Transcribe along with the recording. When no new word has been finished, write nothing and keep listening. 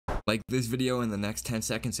Like this video in the next 10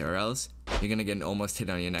 seconds or else you're gonna get an almost hit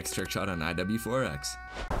on your next trick shot on IW4X.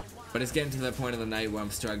 But it's getting to the point of the night where I'm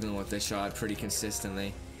struggling with this shot pretty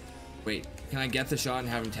consistently. Wait, can I get the shot and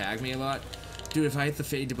have him tag me a lot? Dude, if I hit the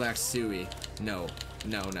fade to black Suey, no.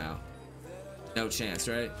 No chance,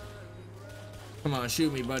 right? Come on,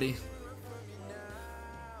 shoot me, buddy.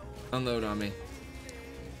 Unload on me.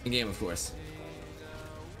 In game, of course.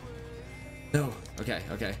 No.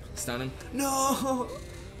 Okay. Stun him. No!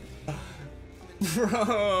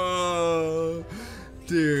 Bro!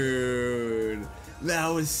 Dude. That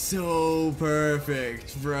was so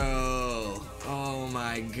perfect, bro. Oh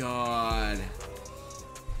my god.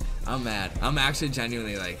 I'm mad. I'm actually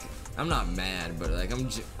genuinely like, I'm not mad, but like I'm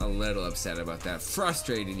a little upset about that.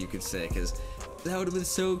 Frustrated, you could say, because that would have been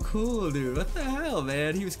so cool, dude. What the hell,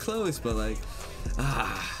 man? He was close, but like,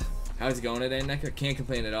 how's it going today, Nick? I can't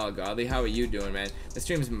complain at all, Godly. How are you doing, man? The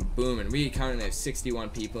stream's been booming. We currently have 61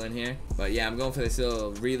 people in here. But yeah, I'm going for this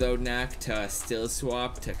little reload knack to still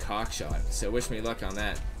swap to cockshot. So wish me luck on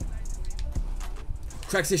that.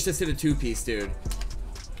 Crexus just hit a two-piece, dude.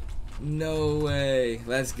 No way.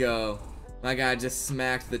 Let's go. My guy just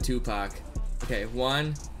smacked the Tupac. Okay,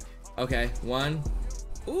 one. Okay, one.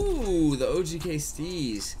 Ooh, the OGK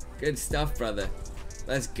Steez. Good stuff, brother.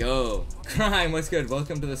 Let's go. Crime, what's good?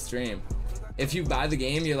 Welcome to the stream. If you buy the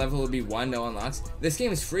game, your level will be 1, no unlocks. This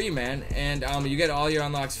game is free, man, and you get all your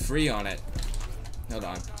unlocks free on it. Hold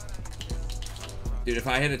on. Dude, if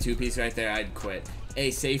I hit a two-piece right there, I'd quit. Hey,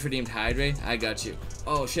 safe redeemed hydrate. I got you.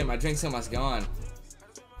 Oh shit, my drink's almost gone.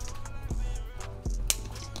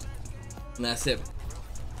 Last sip.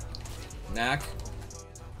 Knack.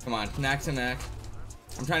 Come on, knack to knack.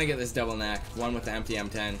 I'm trying to get this double knack. One with the empty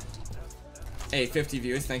M10. Hey, 50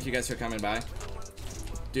 viewers, thank you guys for coming by.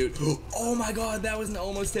 Dude, oh my god, that was an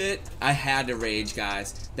almost hit. I had to rage,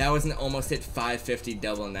 guys. That was an almost hit 550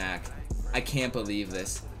 double knack. I can't believe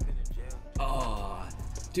this. Oh,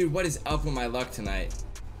 dude, what is up with my luck tonight?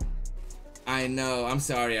 I know, I'm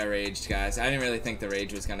sorry I raged, guys. I didn't really think the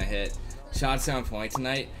rage was gonna hit. Shots on point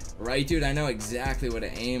tonight. Right, dude, I know exactly what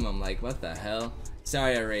to aim. I'm like, what the hell?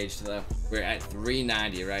 Sorry I raged, though. We're at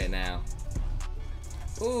 390 right now.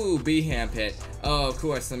 Ooh, B-ham hit. Oh, of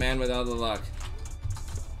course, the man with all the luck.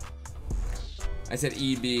 I said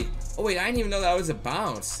EB. Oh, wait, I didn't even know that was a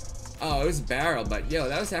bounce. Oh, it was a barrel, but yo,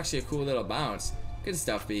 that was actually a cool little bounce. Good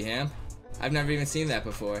stuff, B-ham. I've never even seen that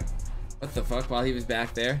before. What the fuck, while he was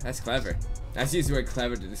back there? That's clever. That's used the word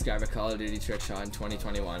clever to describe a Call of Duty trick shot in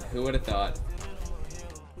 2021. Who would have thought?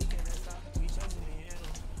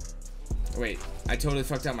 Wait, I totally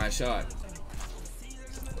fucked up my shot.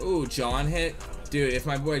 Ooh, John hit? Dude, if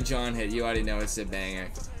my boy John hit, you already know it's a banger.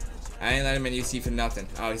 I ain't let him in UC for nothing.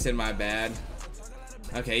 Oh, he said my bad.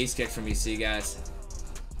 Okay, he's kicked from UC, guys.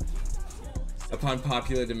 Upon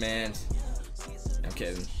popular demand. I'm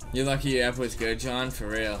kidding. You're lucky your app was good, John, for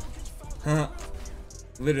real. Huh.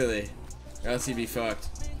 Literally. Or else he'd be fucked.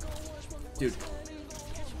 Dude.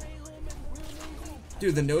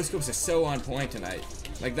 Dude, the no-scopes are so on point tonight.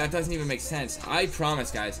 Like, that doesn't even make sense. I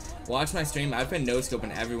promise, guys, watch my stream. I've been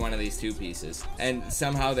no-scoping every one of these two pieces. And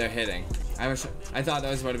somehow they're hitting. I thought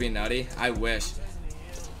that was about to be nutty. I wish.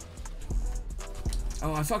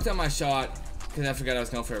 Oh, I fucked up my shot. Because I forgot I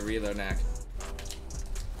was going for a reload knack.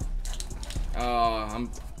 Oh,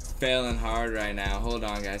 I'm failing hard right now. Hold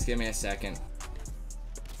on, guys. Give me a second.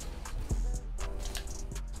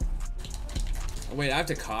 Wait, I have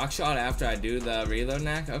to cock shot after I do the reload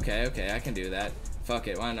knack? Okay, I can do that. Fuck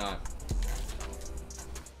it, why not?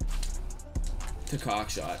 To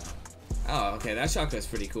cock shot. Oh, okay, that shot goes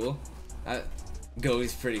pretty cool.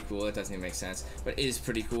 Goes pretty cool, it doesn't even make sense. But is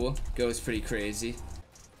pretty cool. Goes pretty crazy.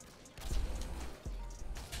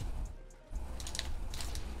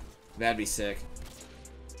 That'd be sick.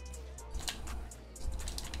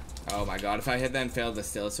 Oh my god, if I hit that and failed the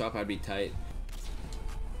still swap, I'd be tight.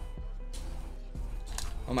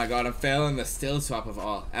 Oh my god, I'm failing the still swap of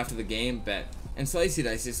all after the game, bet. And Slicey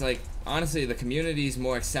Dice, it's like, honestly, the community is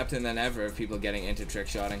more accepting than ever of people getting into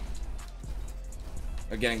trickshotting.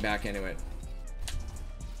 Or getting back into it.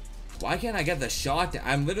 Why can't I get the shot down?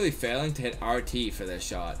 I'm literally failing to hit RT for this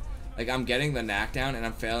shot. Like, I'm getting the knack down and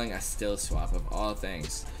I'm failing a still swap of all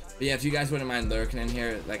things. But yeah, if you guys wouldn't mind lurking in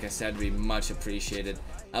here, like I said, it'd be much appreciated.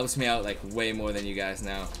 Helps me out, like, way more than you guys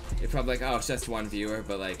know. You're probably like, oh, it's just one viewer,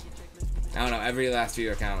 but like, I don't know, every last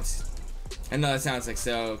viewer counts. I know that sounds like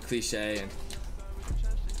so cliche, and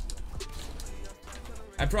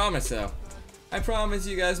I promise though. I promise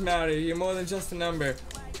you guys matter. You're more than just a number.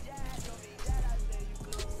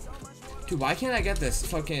 Dude, why can't I get this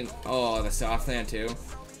fucking, oh, the soft land too?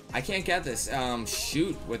 I can't get this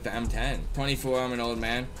shoot with the M10. 24, I'm an old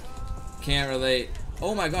man. Can't relate.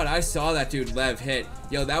 Oh my god, I saw that dude Lev hit.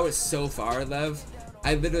 Yo, that was so far, Lev.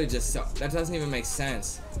 I literally just saw. That doesn't even make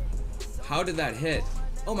sense. How did that hit?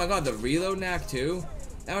 Oh my god, the reload knack too?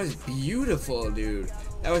 That was beautiful, dude.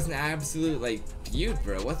 That was an absolute, like, beaut,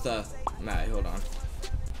 bro. What the? Alright, hold on.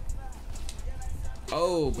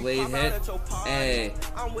 Oh, blade hit. Hey.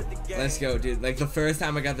 Let's go, dude. Like, the first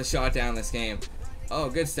time I got the shot down this game. Oh,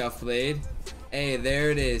 good stuff, blade. Hey,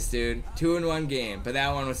 there it is, dude. 2-in-1 game. But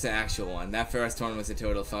that one was the actual one. That first one was a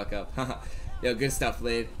total fuck up. Yo, good stuff,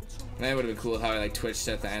 blade. That would have been cool how I, like, twitched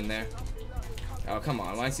at the end there. Oh, come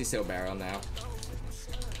on. Why is he so barrel now?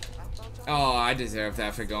 Oh, I deserve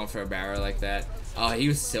that for going for a barrel like that. Oh, he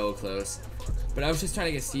was so close. But I was just trying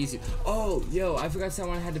to get Steezy. Oh, yo, I forgot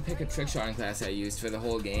someone had to pick a trickshotting class I used for the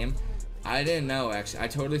whole game. I didn't know, actually. I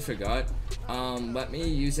totally forgot. Let me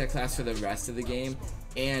use that class for the rest of the game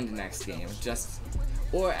and next game.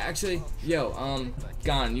 Or actually, yo,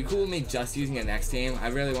 Gone, you cool with me just using it next game? I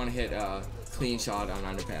really want to hit clean shot on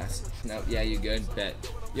underpass. No, yeah, you good? Bet.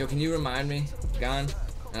 Yo, can you remind me, Gone?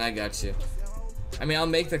 And I got you. I mean, I'll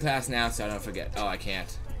make the class now so I don't forget. Oh, I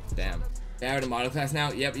can't. Damn. Yeah, the model class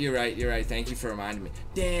now? Yep, you're right, you're right. Thank you for reminding me.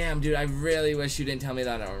 Damn, dude, I really wish you didn't tell me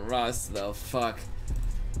that on Rust, though. Fuck.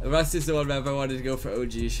 Rust is the one map I wanted to go for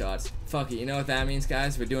OG shots. Fuck it, you know what that means,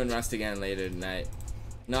 guys? We're doing Rust again later tonight.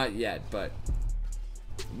 Not yet, but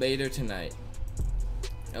later tonight.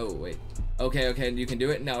 Oh, wait. Okay, you can do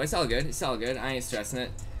it? No, it's all good. It's all good. I ain't stressing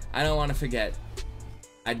it. I don't want to forget.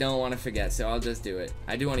 I don't want to forget, so I'll just do it.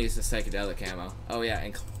 I do want to use the psychedelic camo. Oh, yeah,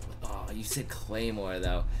 and oh, you said Claymore,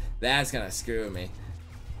 though. That's gonna screw me.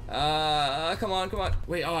 Come on.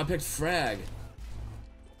 Wait, oh, I picked Frag.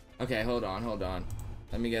 Okay, hold on.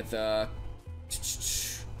 Let me get the...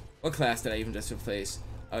 What class did I even just replace?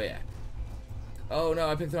 Oh, yeah. Oh, no,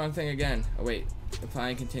 I picked the wrong thing again. Oh, wait. Apply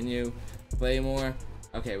and continue. Claymore.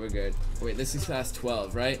 Okay, we're good. Wait, this is class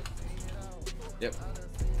 12, right? Yep.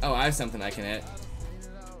 Oh, I have something I can hit.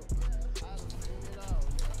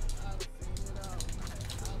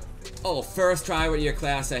 Oh, first try with your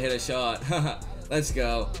class, I hit a shot. Let's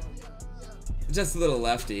go. Just a little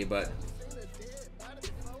lefty, but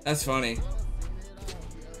that's funny.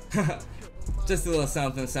 Just a little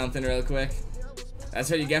something real quick. That's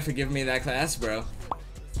what you get for giving me that class, bro.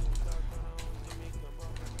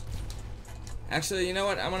 Actually, you know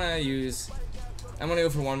what? I'm gonna go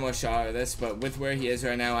for one more shot of this, but with where he is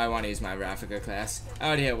right now, I want to use my Raffica class. I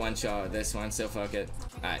already hit one shot of this one, so fuck it.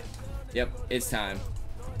 Alright. Yep, it's time.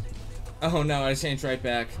 Oh no, I changed right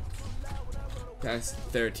back. That's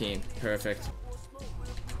 13. Perfect.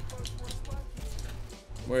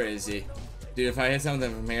 Where is he? Dude, if I hit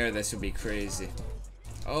something from here, this would be crazy.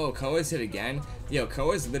 Oh, Koa's hit again? Yo,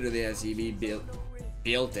 Koa's literally has EB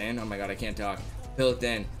built in. Oh my god, I can't talk. Built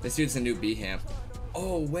in. This dude's a new B-Hamp.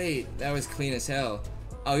 Oh, wait. That was clean as hell.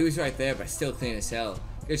 Oh, he was right there, but still clean as hell.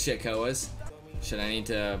 Good shit, Koa's. Shit, I need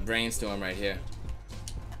to brainstorm right here.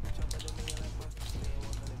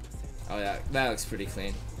 Oh yeah, that looks pretty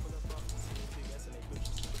clean.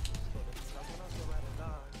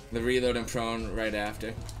 The reload and prone right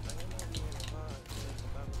after.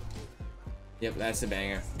 Yep, that's a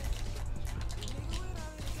banger.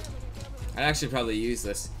 I'd actually probably use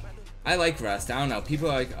this. I like Rust. I don't know. People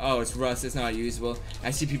are like, oh, it's Rust, it's not usable.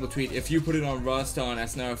 I see people tweet, if you put it on Rust on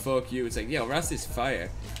SNR, fuck you. It's like, yo, Rust is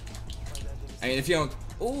fire. I mean, if you don't...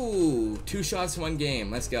 Ooh, 2 shots, 1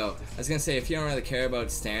 game. Let's go. I was gonna say, if you don't really care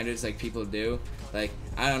about standards like people do, like,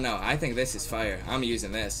 I don't know. I think this is fire. I'm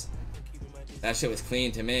using this. That shit was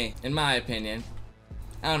clean to me, in my opinion.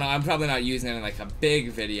 I don't know. I'm probably not using it in like a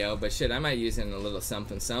big video, but shit, I might use it in a little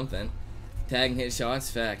something. Tag and hit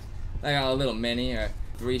shots, fact. I got a little mini or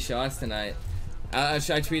 3 shots tonight.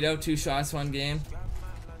 Should I tweet out 2 shots, 1 game?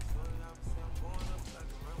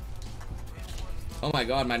 Oh my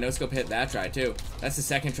god, my no-scope hit that try too. That's the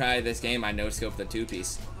second try of this game I no-scoped the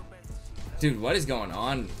 2-piece. Dude, what is going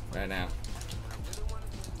on right now?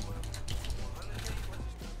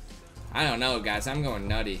 I don't know, guys. I'm going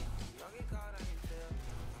nutty.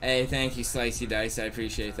 Hey, thank you, Slicey Dice. I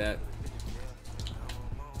appreciate that.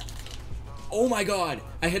 Oh my god,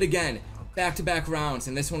 I hit again. Back-to-back rounds,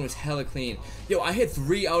 and this one was hella clean. Yo, I hit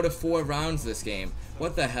 3 out of 4 rounds this game.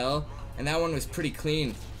 What the hell? And that one was pretty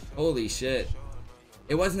clean. Holy shit.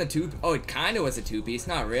 It wasn't a 2... Oh, it kind of was a 2-piece.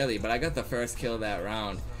 Not really, but I got the first kill that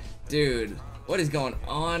round. Dude, what is going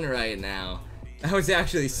on right now? That was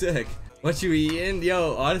actually sick. What you eating?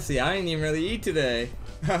 Yo, honestly, I didn't even really eat today.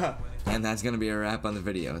 And that's gonna be a wrap on the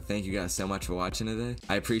video. Thank you guys so much for watching today.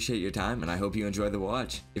 I appreciate your time, and I hope you enjoyed the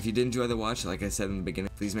watch. If you did enjoy the watch, like I said in the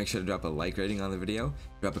beginning, please make sure to drop a like rating on the video,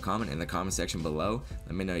 drop a comment in the comment section below,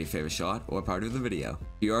 let me know your favorite shot or part of the video.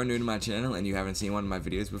 If you are new to my channel and you haven't seen one of my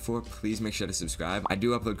videos before, please make sure to subscribe. I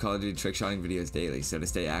do upload Call of Duty trickshotting videos daily, so to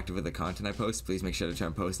stay active with the content I post, please make sure to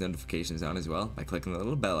turn post notifications on as well by clicking the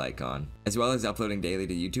little bell icon. As well as uploading daily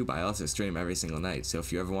to YouTube, I also stream every single night, so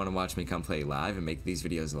if you ever want to watch me come play live and make these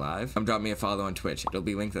videos live, come drop me a follow on Twitch. It'll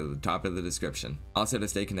be linked at the top of the description. Also, to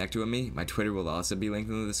stay connected with me, my Twitter will also be linked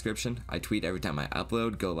in the description. I tweet every time I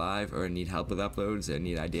upload, go live, or need help with uploads, or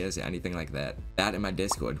need ideas, or anything like that. That and my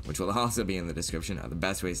Discord, which will also be in the description, are the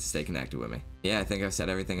best ways to stay connected with me. Yeah, I think I've said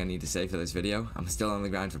everything I need to say for this video. I'm still on the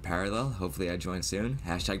grind for Parallel. Hopefully I join soon.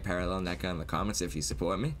 Hashtag Parallel NECA in the comments if you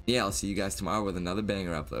support me. Yeah, I'll see you guys tomorrow with another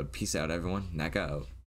banger upload. Peace out, everyone. NECA out.